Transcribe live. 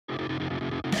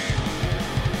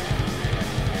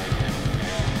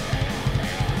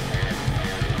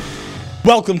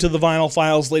Welcome to the Vinyl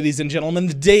Files, ladies and gentlemen.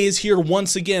 The day is here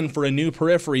once again for a new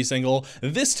Periphery single,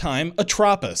 this time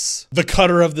Atropos, the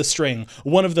cutter of the string,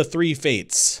 one of the three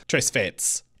fates, tres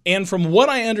fates. And from what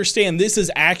I understand, this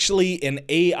is actually an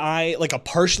AI, like a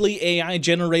partially AI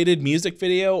generated music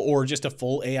video or just a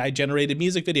full AI generated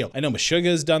music video. I know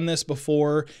Meshuggah's done this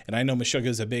before, and I know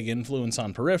Meshuggah's a big influence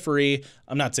on Periphery.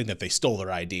 I'm not saying that they stole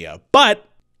their idea, but,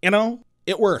 you know,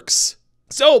 it works.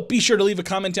 So be sure to leave a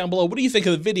comment down below. What do you think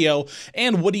of the video?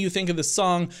 And what do you think of the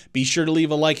song? Be sure to leave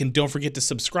a like and don't forget to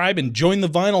subscribe and join the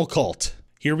vinyl cult.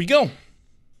 Here we go.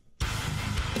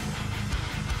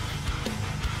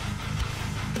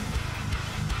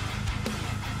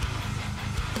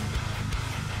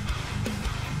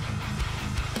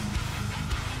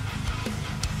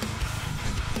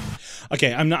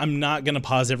 Okay, I'm not gonna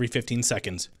pause every 15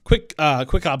 seconds. Quick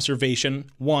observation.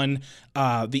 One,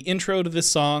 the intro to this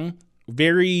song,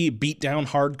 very beat down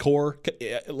hardcore.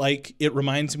 Like, it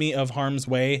reminds me of Harm's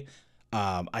Way.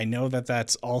 I know that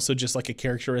that's also just like a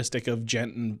characteristic of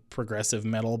gent and progressive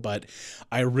metal, but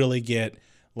I really get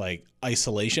like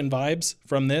Isolation vibes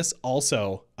from this.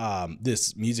 Also,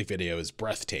 this music video is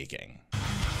breathtaking.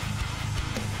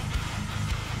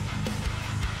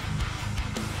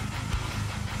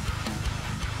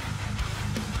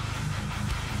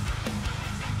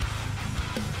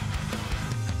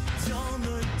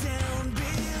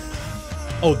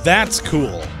 Oh, that's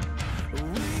cool.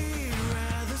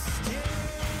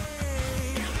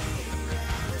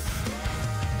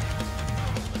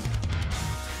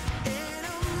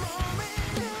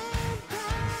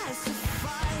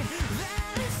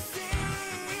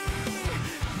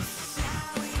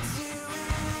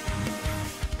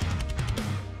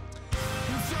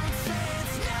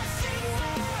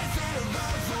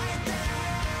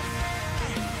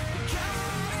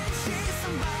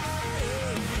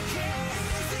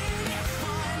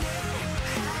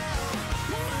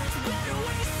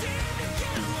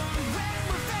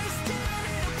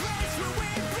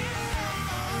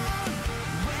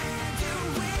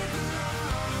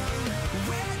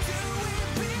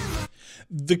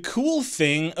 The cool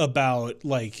thing about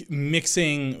like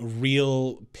mixing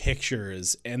real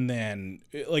pictures and then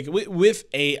like with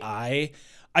AI,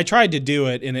 I tried to do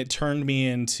it and it turned me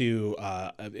into,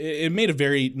 it made a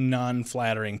very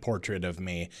non-flattering portrait of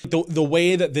me. The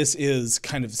way that this is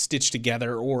kind of stitched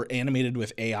together or animated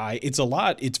with AI, it's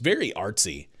very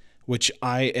artsy, which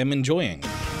I am enjoying.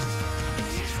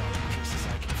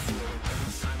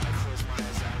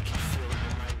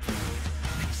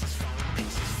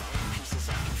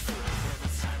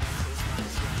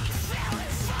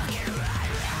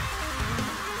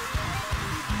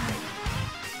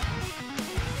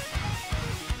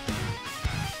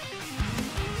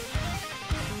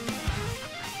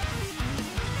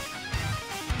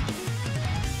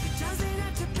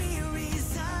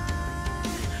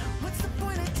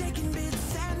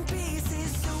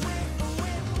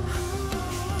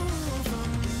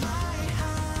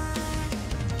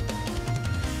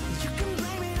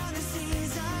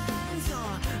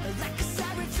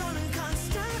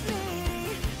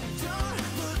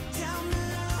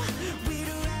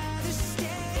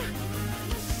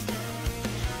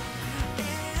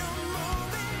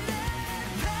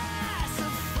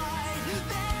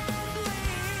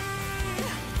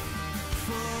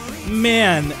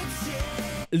 Man,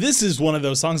 this is one of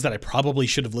those songs that I probably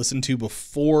should have listened to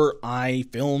before I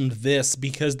filmed this,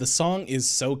 because the song is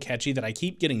so catchy that I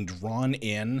keep getting drawn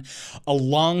in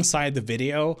alongside the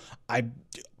video. I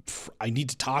need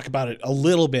to talk about it a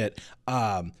little bit.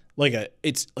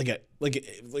 It's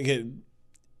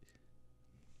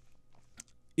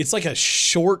like a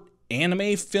short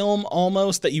anime film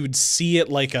almost that you would see at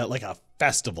like a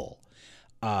festival.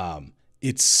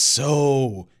 It's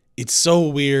so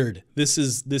weird. This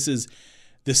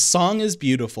song is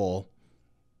beautiful.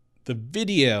 The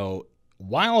video,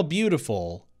 while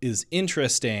beautiful, is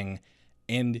interesting,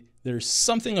 and there's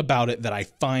something about it that I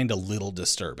find a little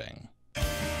disturbing.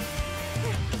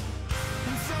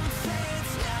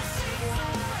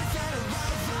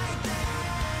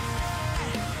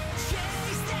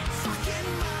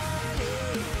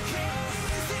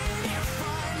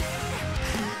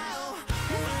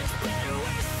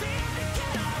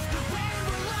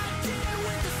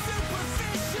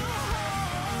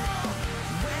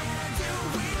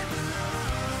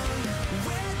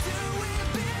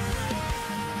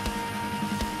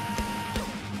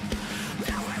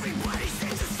 Everybody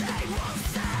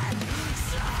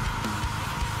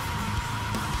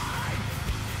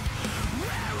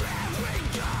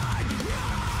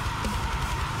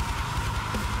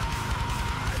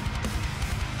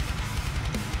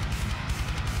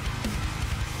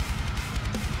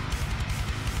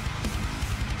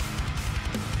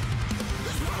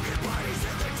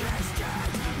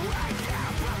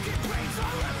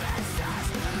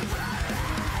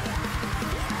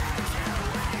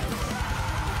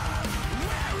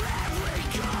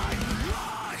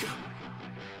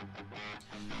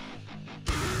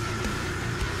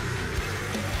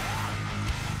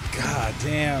God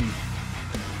damn.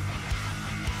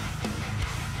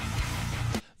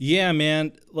 Yeah,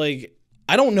 man, like,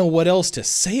 I don't know what else to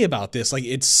say about this. Like,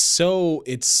 it's so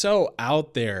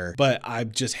out there, but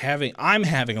I'm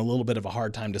having a little bit of a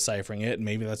hard time deciphering it. And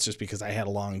maybe that's just because I had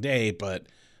a long day, but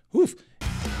woof.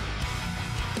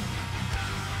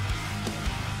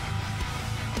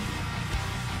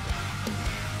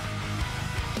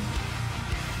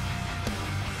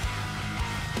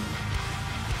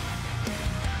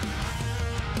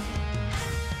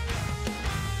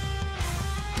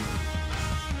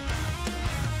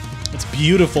 It's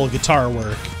beautiful guitar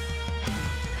work.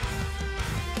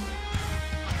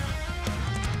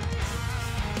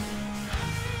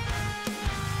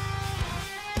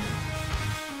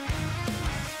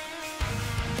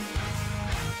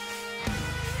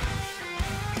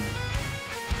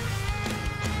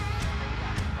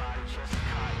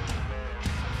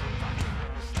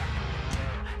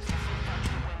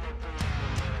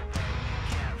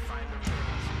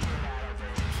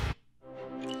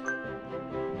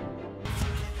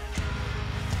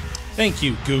 Thank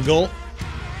you, Google.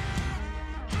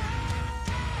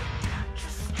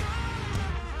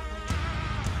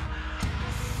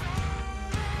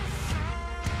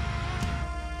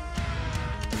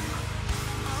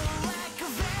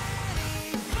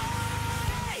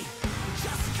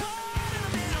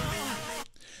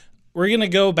 We're going to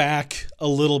go back a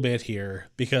little bit here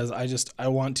because I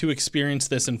want to experience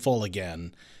this in full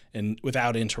again and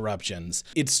without interruptions.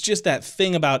 It's just that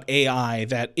thing about AI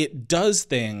that it does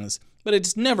things, but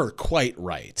it's never quite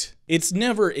right. It's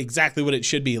never exactly what it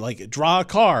should be. Like, draw a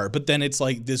car, but then it's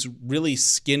like this really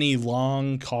skinny,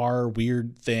 long car,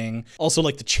 weird thing. Also,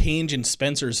 like, the change in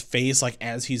Spencer's face, like,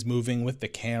 as he's moving with the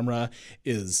camera,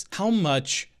 is how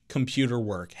much computer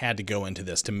work had to go into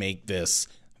this to make this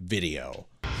video.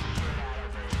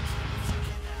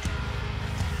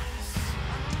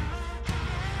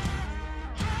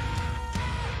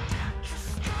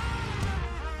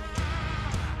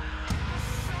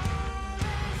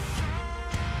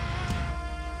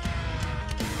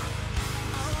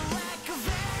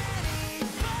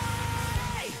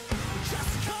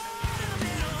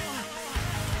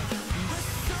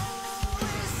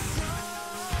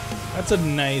 That's a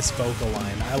nice vocal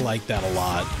line. I like that a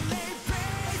lot.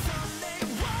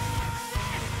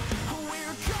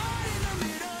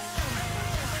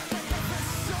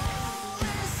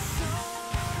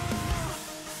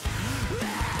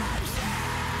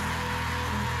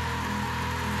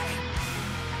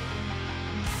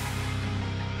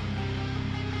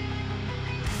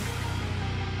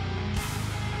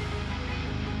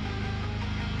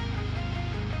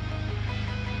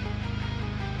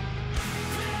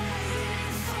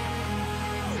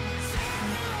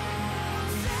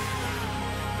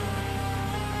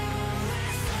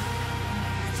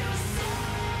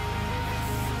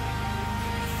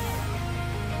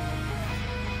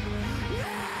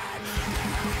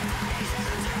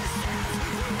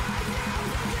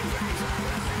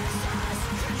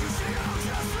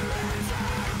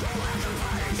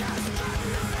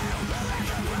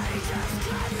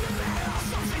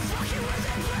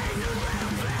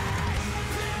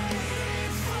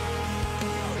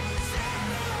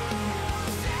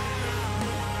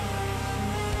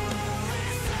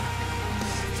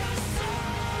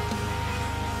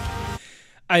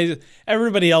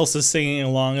 Everybody else is singing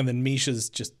along, and then Misha's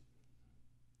just.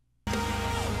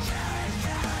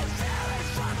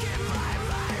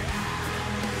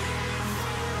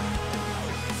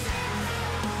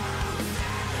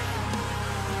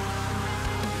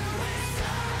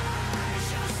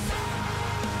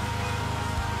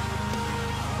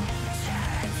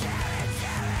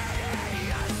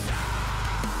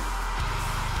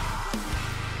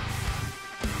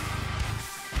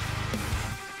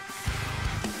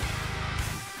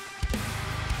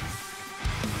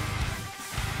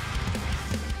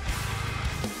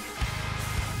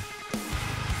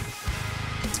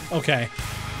 Okay,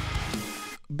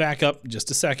 back up just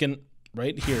a second,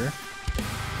 right here.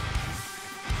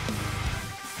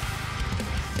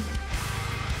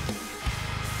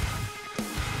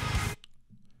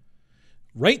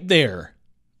 Right there,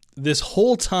 this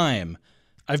whole time,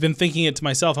 I've been thinking it to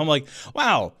myself. I'm like,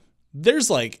 wow, there's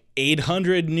like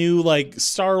 800 new like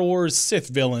Star Wars Sith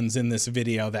villains in this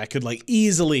video that could like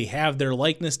easily have their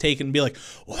likeness taken and be like,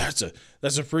 well, that's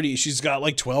a pretty, she's got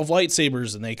like 12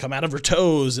 lightsabers and they come out of her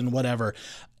toes and whatever.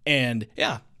 And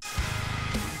yeah.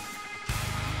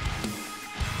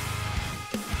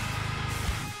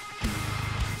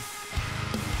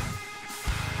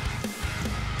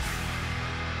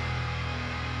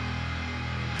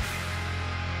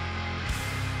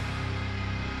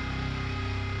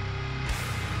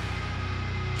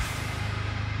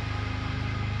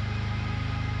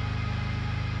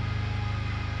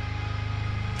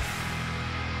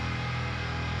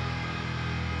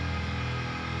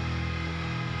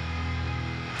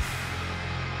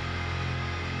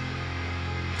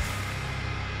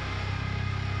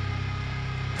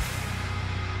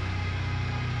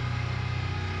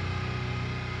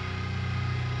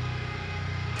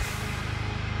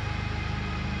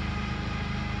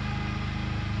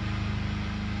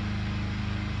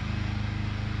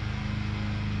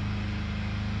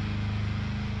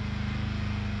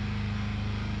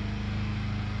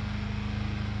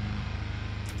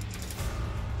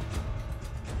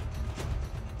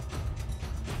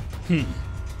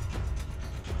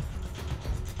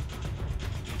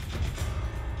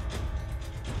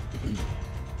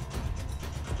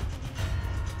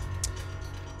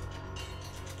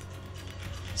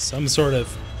 Some sort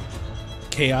of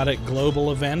chaotic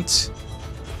global event.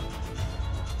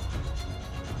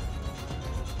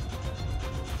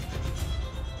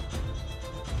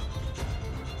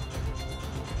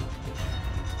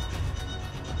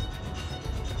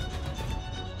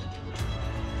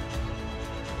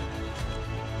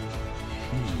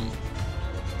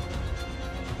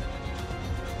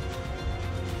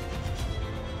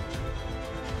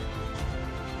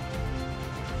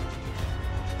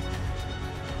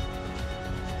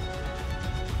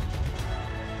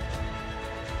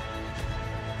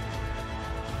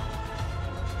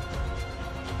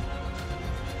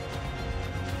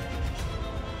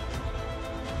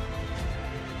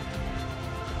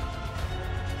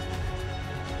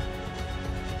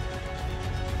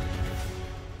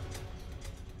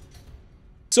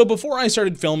 So before I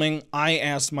started filming, I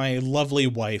asked my lovely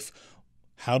wife,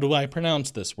 how do I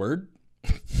pronounce this word?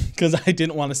 Because I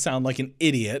didn't want to sound like an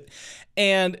idiot.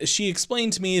 And she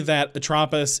explained to me that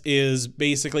Atropos is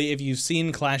basically, if you've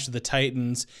seen Clash of the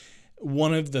Titans,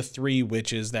 one of the three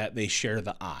witches that they share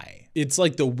the eye. It's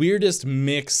like the weirdest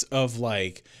mix of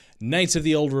like Knights of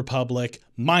the Old Republic,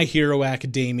 My Hero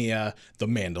Academia, The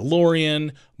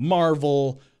Mandalorian,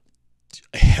 Marvel,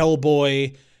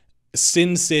 Hellboy,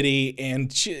 Sin City,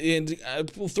 and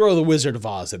we'll throw the Wizard of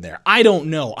Oz in there. I don't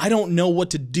know. I don't know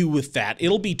what to do with that.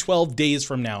 It'll be 12 days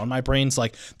from now, and my brain's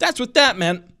like, that's what that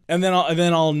meant. And then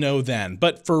I'll know then.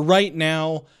 But for right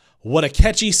now, what a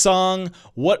catchy song.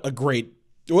 What a great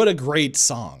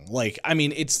song. Like, I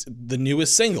mean, it's the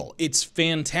newest single. It's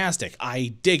fantastic.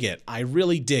 I dig it. I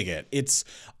really dig it. It's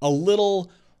a little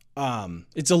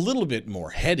bit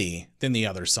more heady than the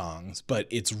other songs, but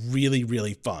it's really,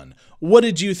 really fun. What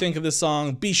did you think of this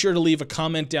song? Be sure to leave a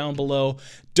comment down below.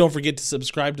 Don't forget to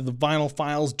subscribe to the Vinyl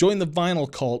Files, join the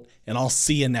vinyl cult, and I'll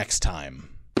see you next time.